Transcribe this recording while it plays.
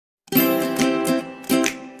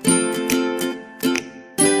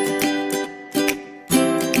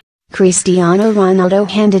Cristiano Ronaldo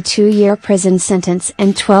handed 2-year prison sentence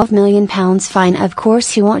and £12 million fine. Of course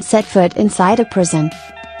he won't set foot inside a prison.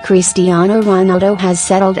 Cristiano Ronaldo has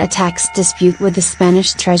settled a tax dispute with the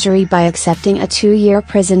Spanish Treasury by accepting a 2-year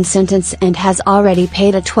prison sentence and has already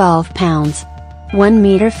paid a £12.1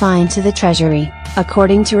 million fine to the Treasury,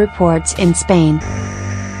 according to reports in Spain.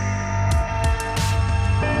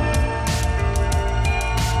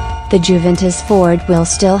 The Juventus forward will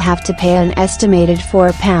still have to pay an estimated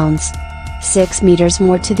 £4.6 million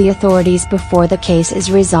more to the authorities before the case is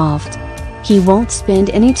resolved. He won't spend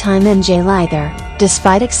any time in jail either,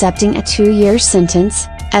 despite accepting a 2-year sentence,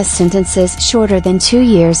 as sentences shorter than 2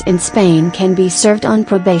 years in Spain can be served on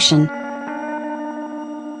probation.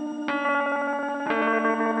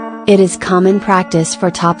 It is common practice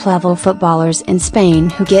for top-level footballers in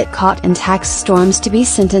Spain who get caught in tax storms to be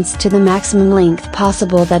sentenced to the maximum length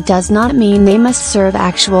possible. That does not mean they must serve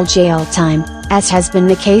actual jail time, as has been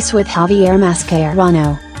the case with Javier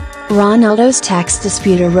Mascherano. Ronaldo's tax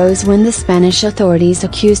dispute arose when the Spanish authorities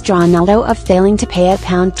accused Ronaldo of failing to pay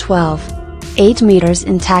 £12.8 million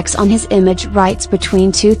in tax on his image rights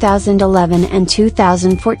between 2011 and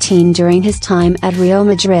 2014 during his time at Real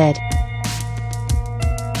Madrid.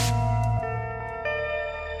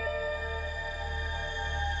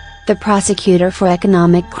 The prosecutor for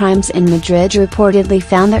economic crimes in Madrid reportedly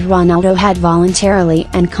found that Ronaldo had voluntarily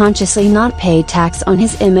and consciously not paid tax on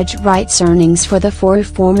his image rights earnings for the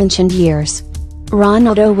aforementioned years.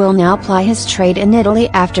 Ronaldo will now ply his trade in Italy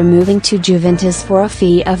after moving to Juventus for a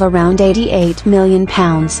fee of around £88 million.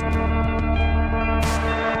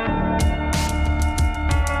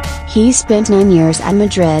 He spent 9 years at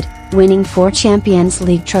Madrid, winning 4 Champions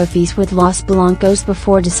League trophies with Los Blancos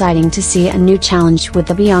before deciding to see a new challenge with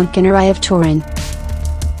the Bianconeri of Turin.